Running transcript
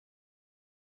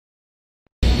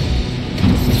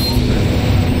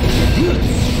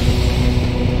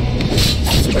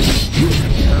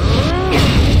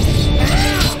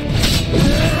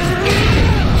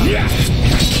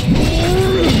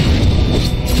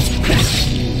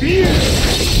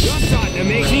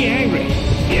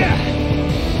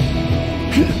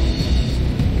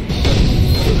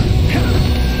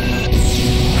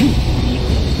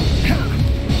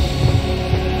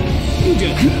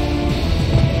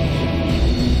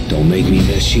Don't make me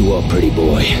mess you up, pretty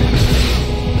boy.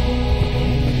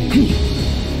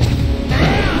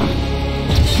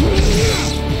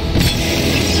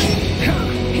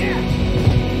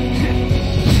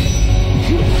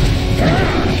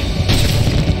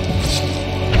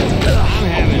 I'm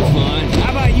having fun.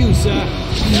 How about you, sir?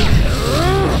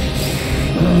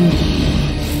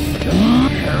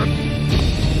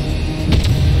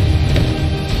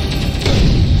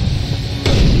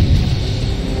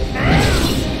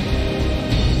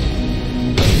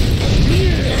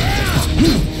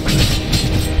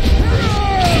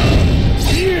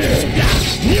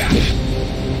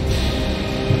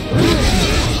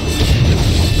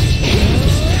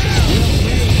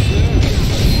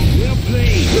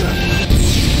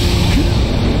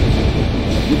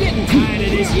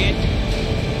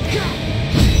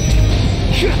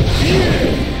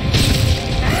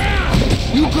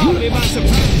 You caught me by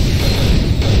surprise.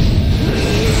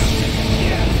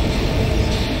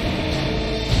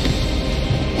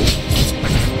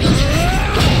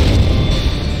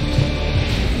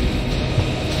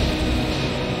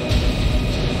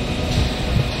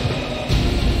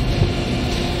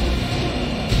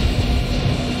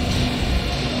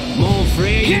 Mon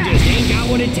frere, you just ain't got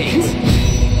what it takes.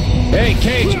 Hey,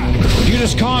 Cage, would you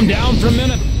just calm down for a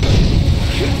minute?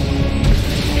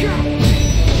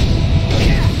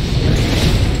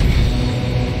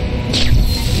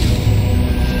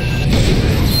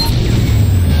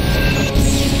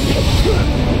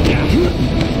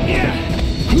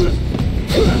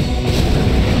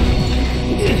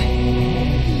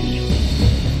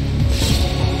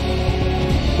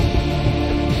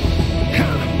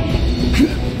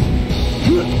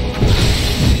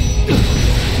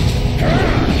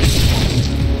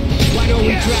 Why don't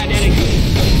we try that again?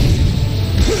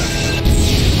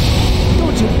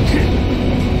 Don't you?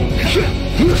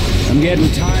 I'm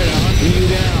getting tired of hunting you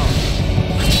down.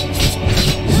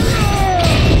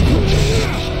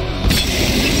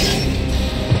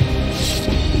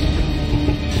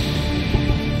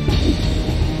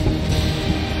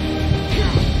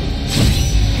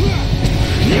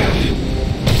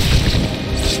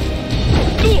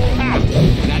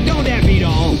 Now don't that beat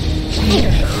on.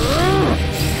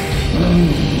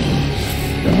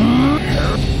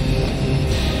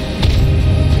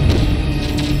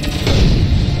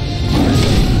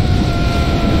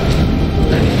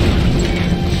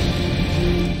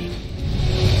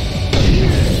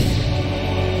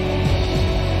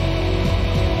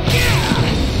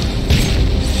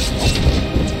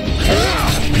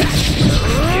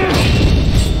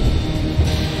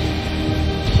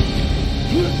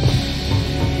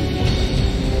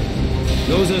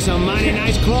 Those are some mighty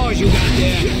nice claws you got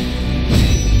there.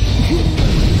 You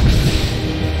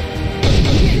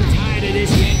getting tired of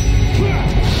this yet?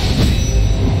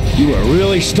 You are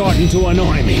really starting to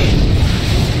annoy me.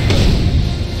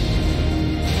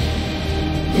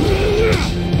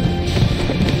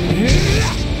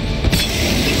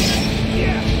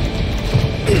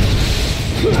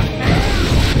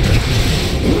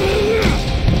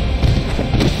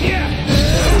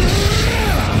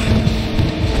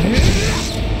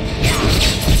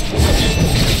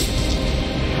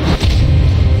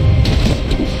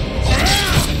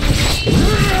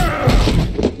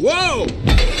 Whoa!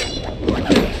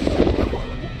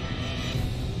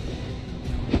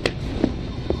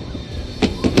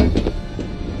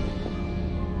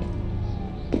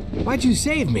 Why'd you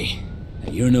save me?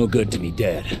 You're no good to me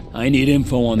dead. I need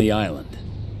info on the island.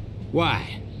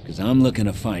 Why? Because I'm looking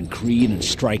to find Creed and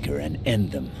Stryker and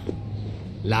end them.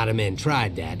 A lot of men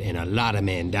tried that, and a lot of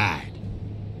men died.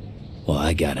 Well,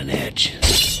 I got an edge.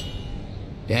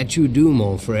 That you do,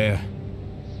 mon frere.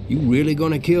 You really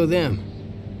gonna kill them?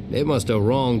 They must have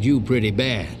wronged you pretty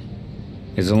bad.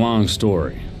 It's a long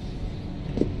story.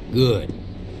 Good.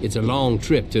 It's a long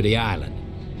trip to the island.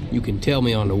 You can tell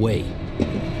me on the way.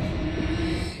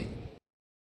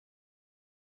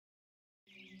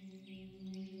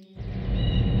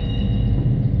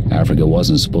 Africa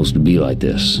wasn't supposed to be like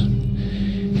this.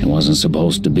 It wasn't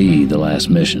supposed to be the last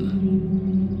mission.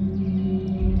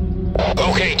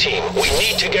 Okay, team, we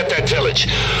need to get that village.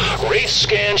 Wraith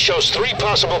scan shows 3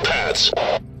 possible paths.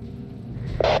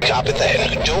 Copy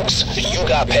that. Dukes, you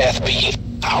got path B.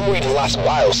 I'm reading lots of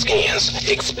bioscans.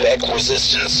 Expect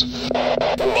resistance.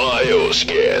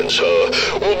 Bioscans,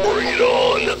 huh? Well, bring it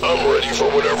on. I'm ready for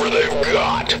whatever they've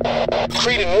got.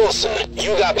 Creed and Wilson,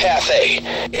 you got path A.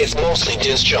 It's mostly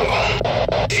dense jungle.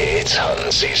 It's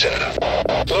hunting season.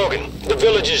 Logan, the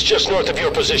village is just north of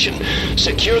your position.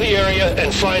 Secure the area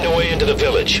and find a way into the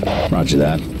village. Roger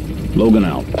that. Logan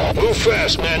out. Move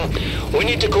fast, men. We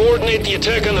need to coordinate the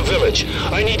attack on the village.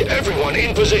 I need everyone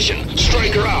in position.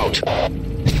 Striker out.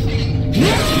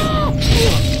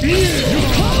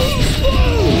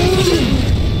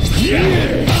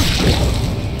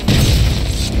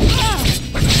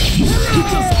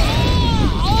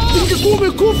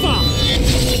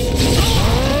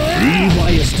 Leave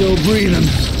while you're still breathing.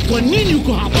 Kwa nini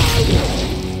uko hapa?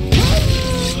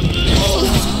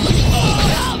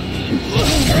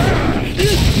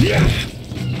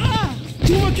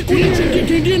 Tuma kikundi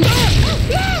kingine.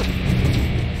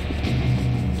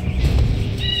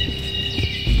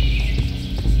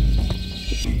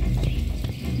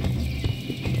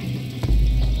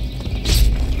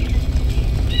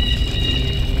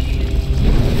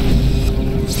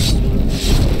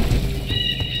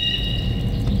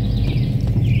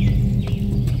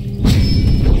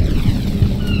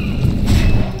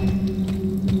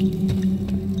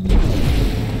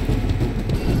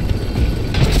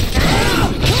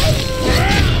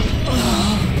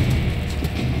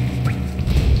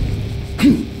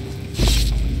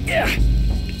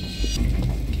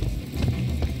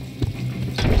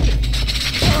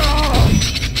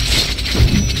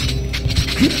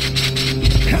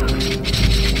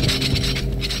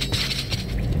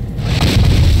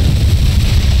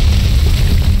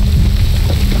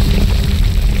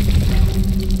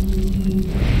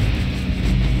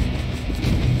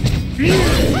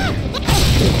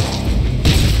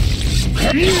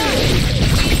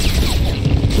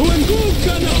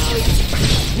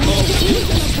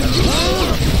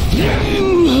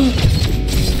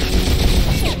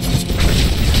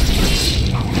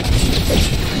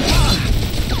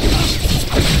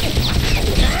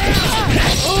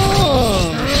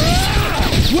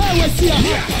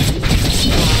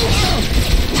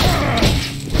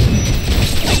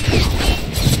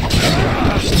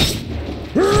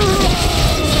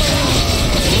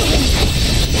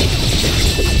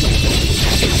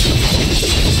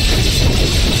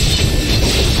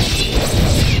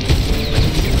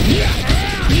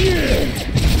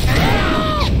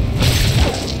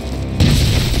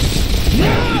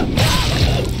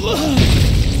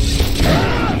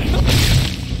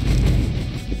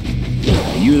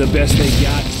 You the best they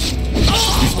got?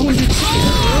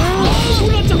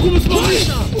 Unataka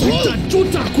kumsimamisha?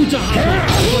 Utajuta kuja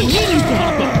hapa. Kwa nini uko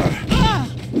hapa?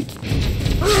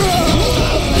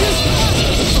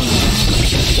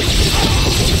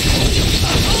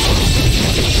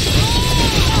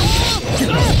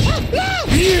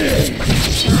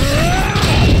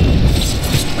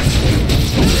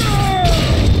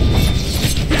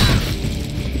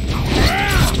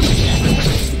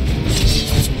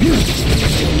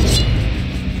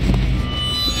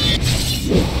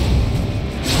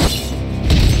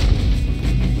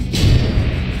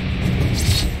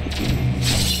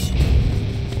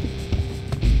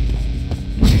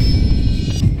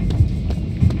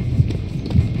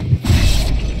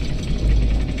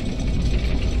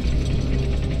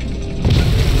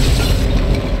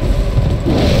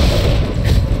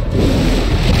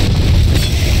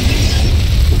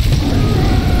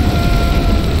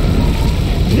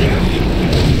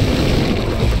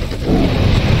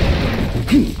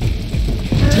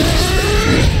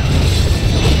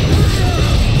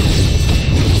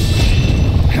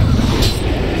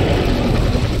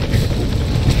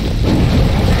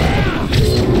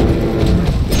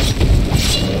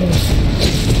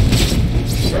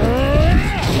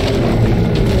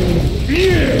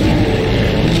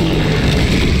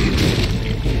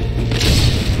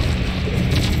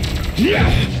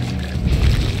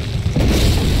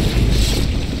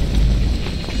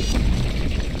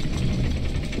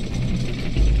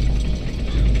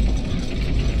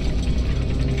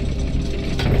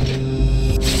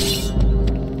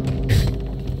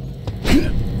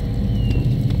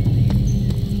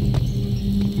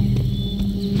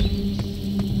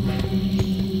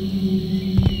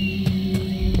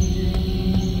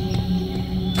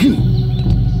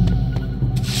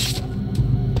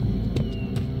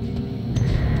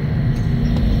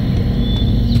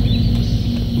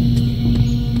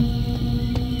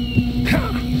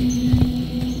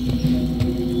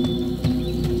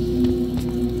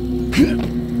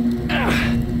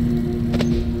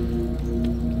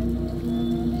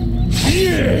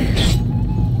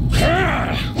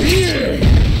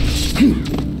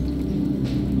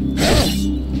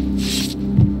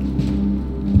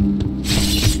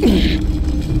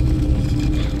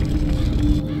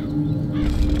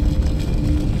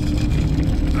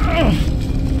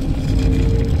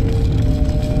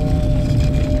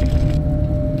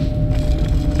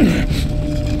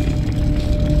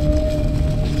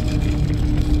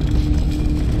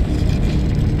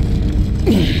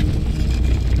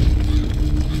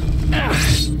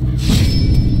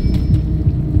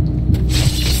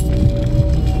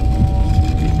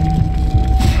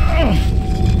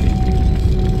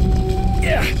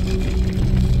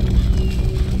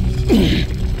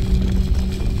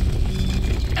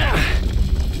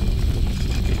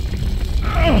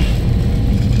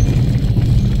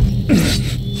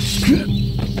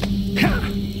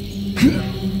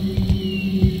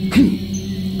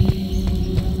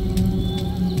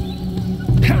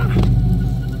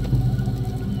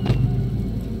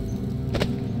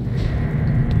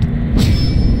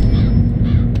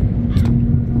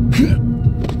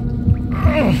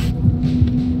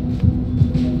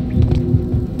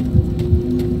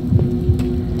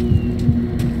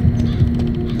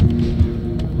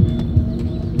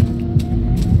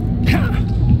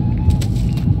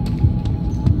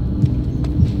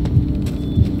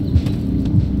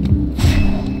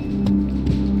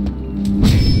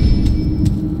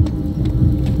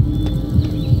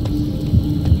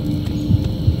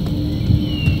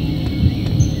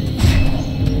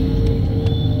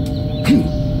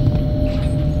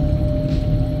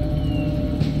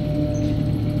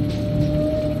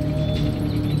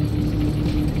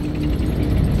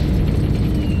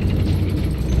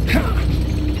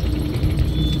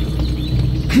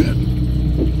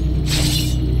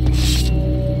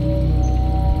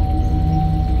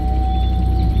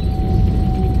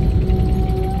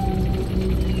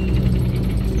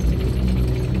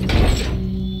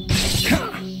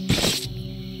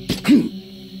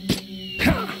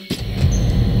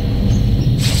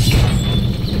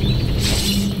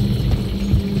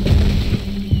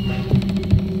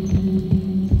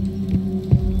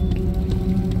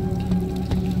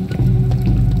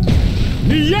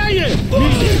 Ni yeye!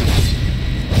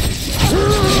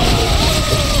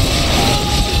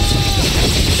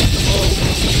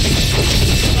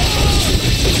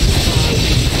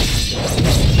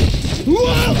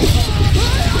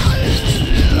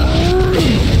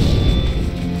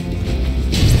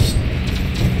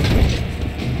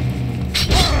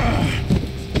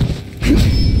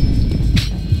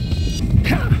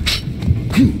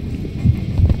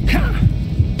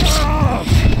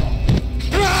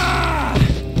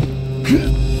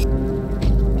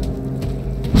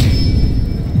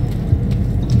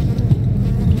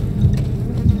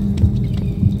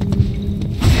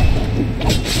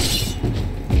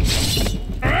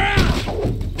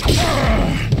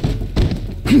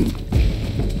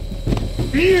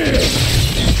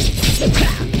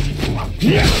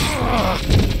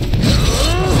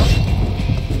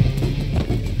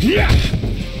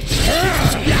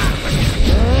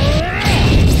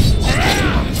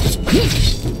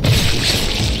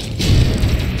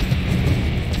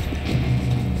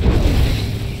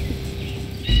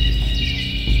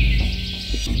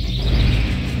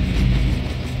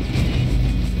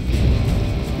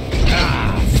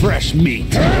 Fresh meat.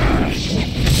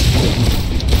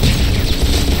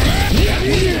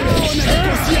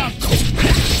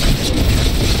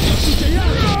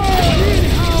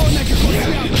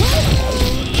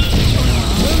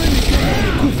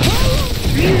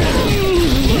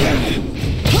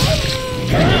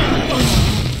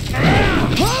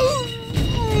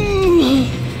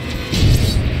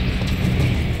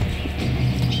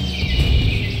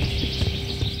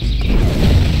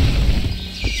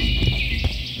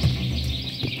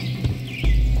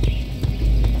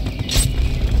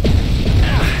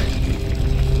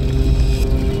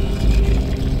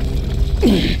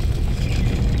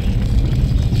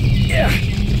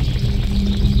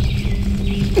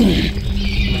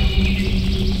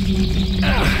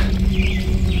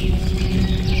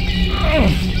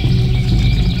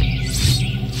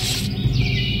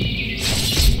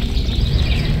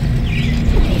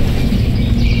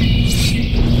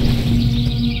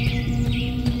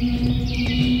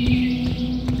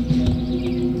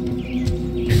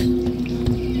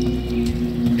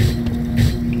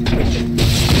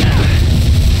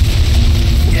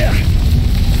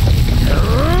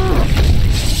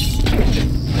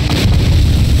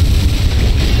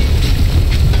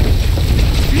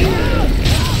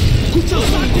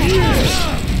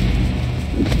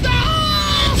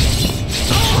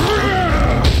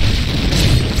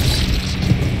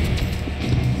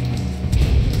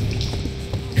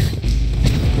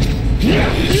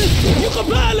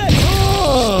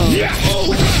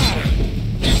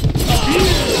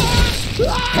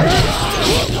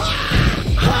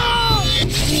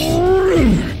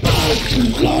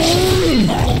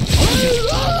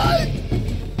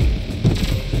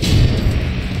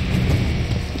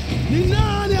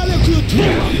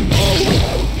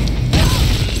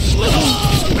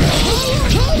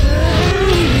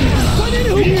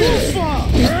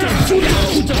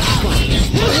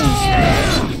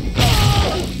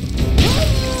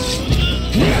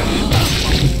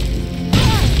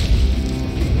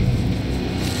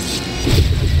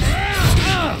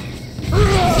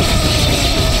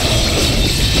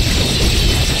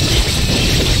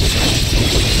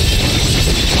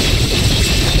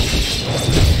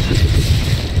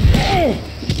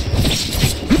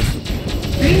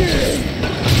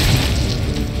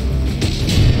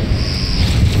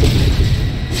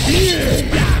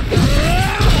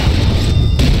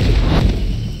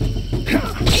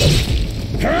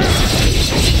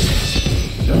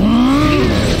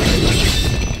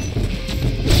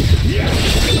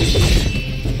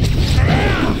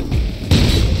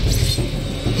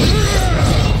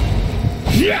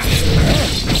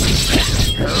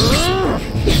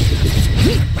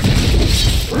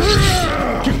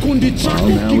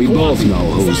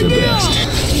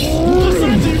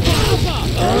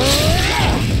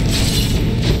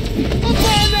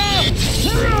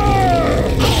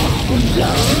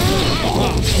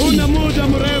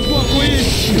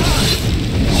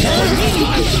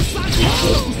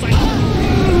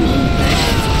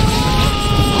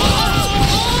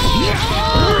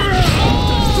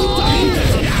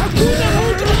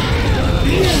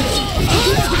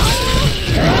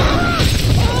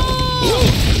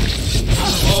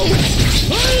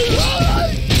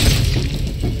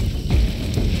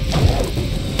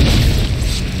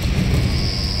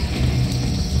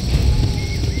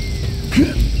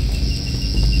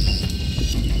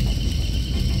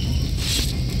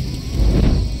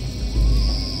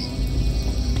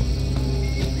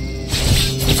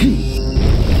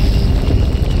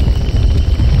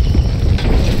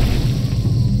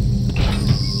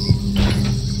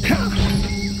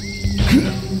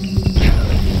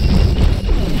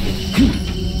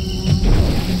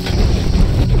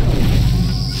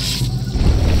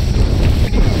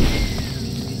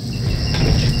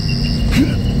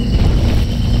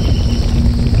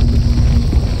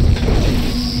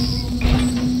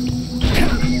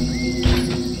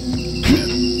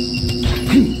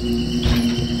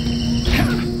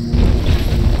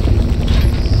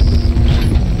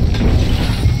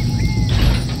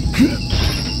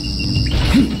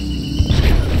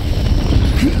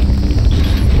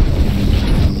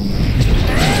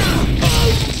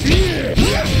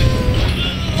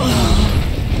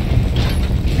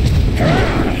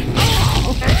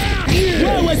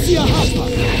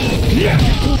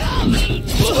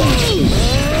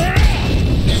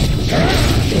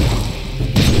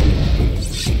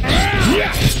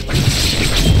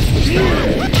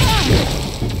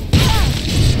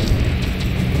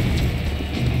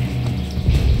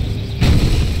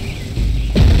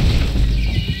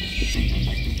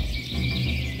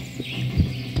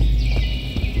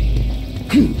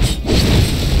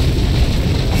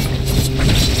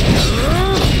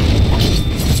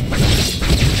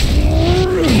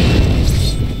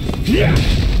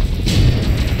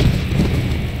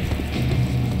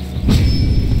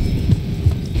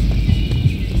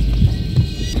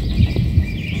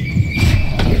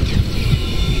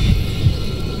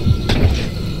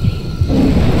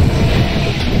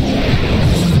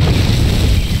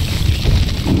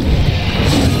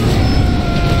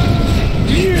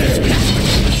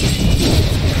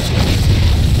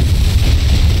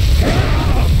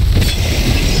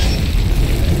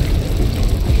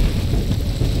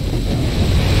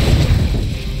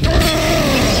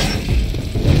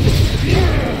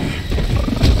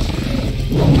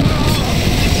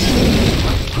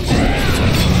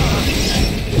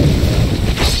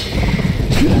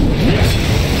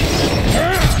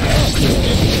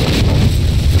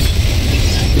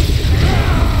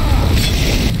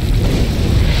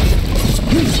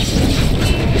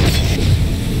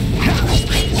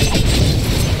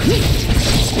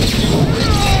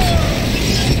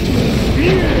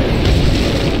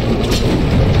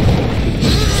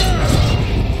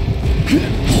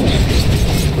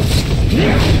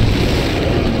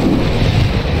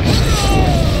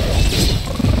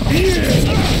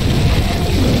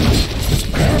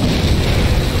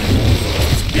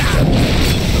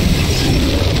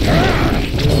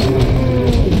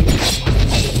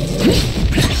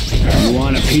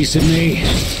 Piece of me?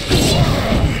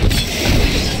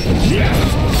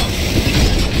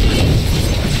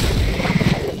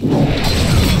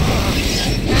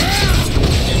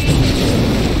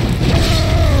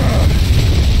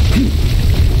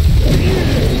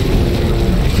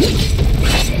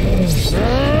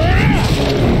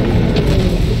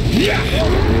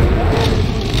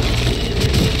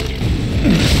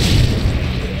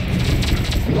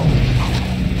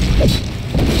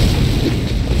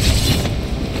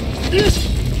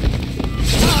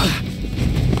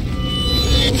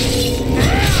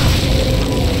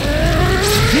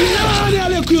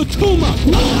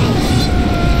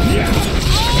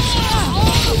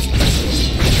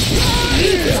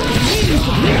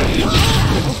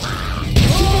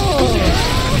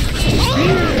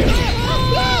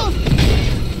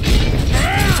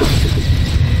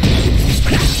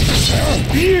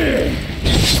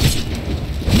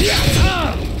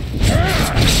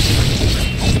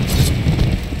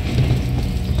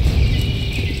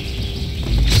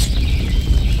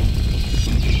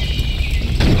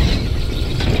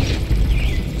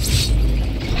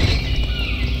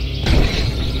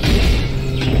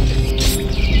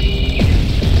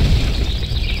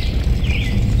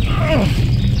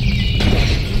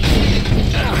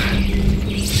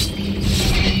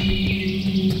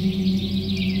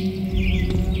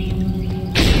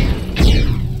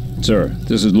 Sir,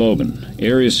 this is Logan.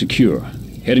 Area secure.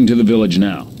 Heading to the village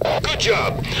now. Good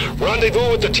job.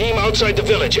 Rendezvous with the team outside the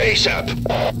village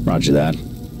ASAP. Roger that.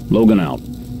 Logan out.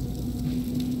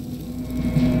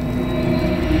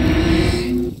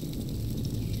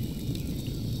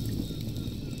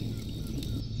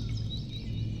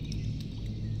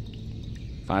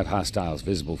 Five hostiles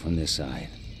visible from this side.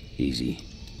 Easy.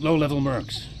 Low-level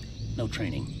mercs. No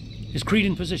training. Is Creed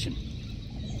in position?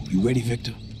 You ready,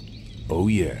 Victor? Oh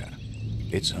yeah.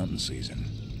 It's hunting season.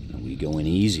 We going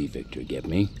easy, Victor, get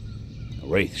me?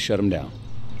 Wraith, shut him down.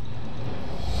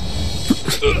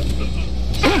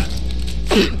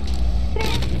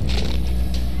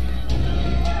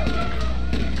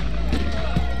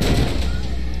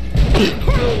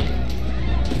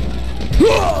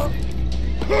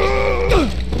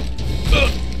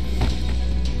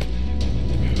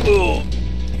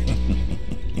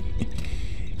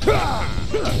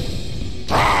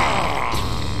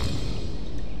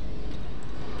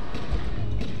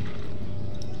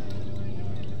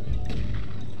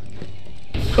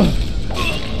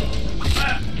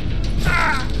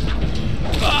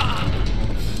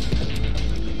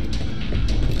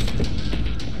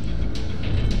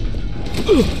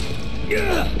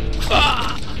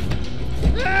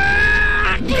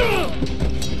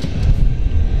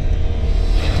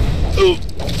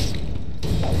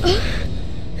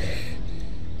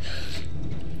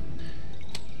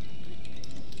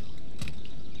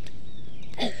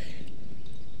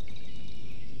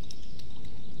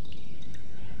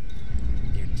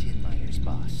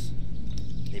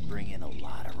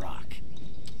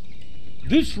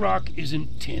 This rock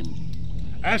isn't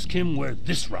tin. Ask him where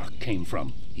this rock came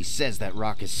from. He says that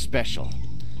rock is special.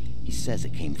 He says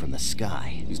it came from the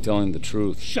sky. He's telling the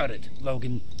truth. Shut it,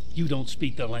 Logan. You don't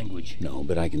speak the language. No,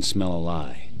 but I can smell a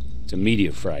lie. It's a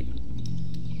meteor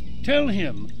fragment. Tell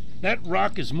him That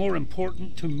rock is more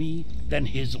important to me than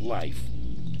his life.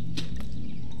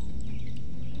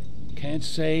 Can't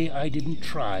say I didn't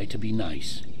try to be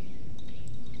nice.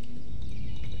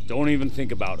 Don't even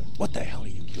think about it. What the hell are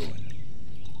you doing?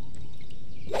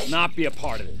 Not be a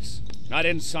part of this. I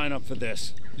didn't sign up for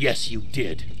this. Yes, you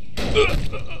did.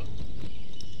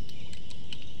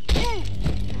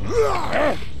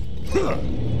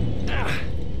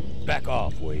 Back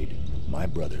off, Wade. My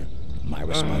brother, my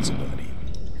responsibility.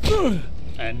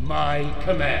 And my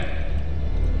command.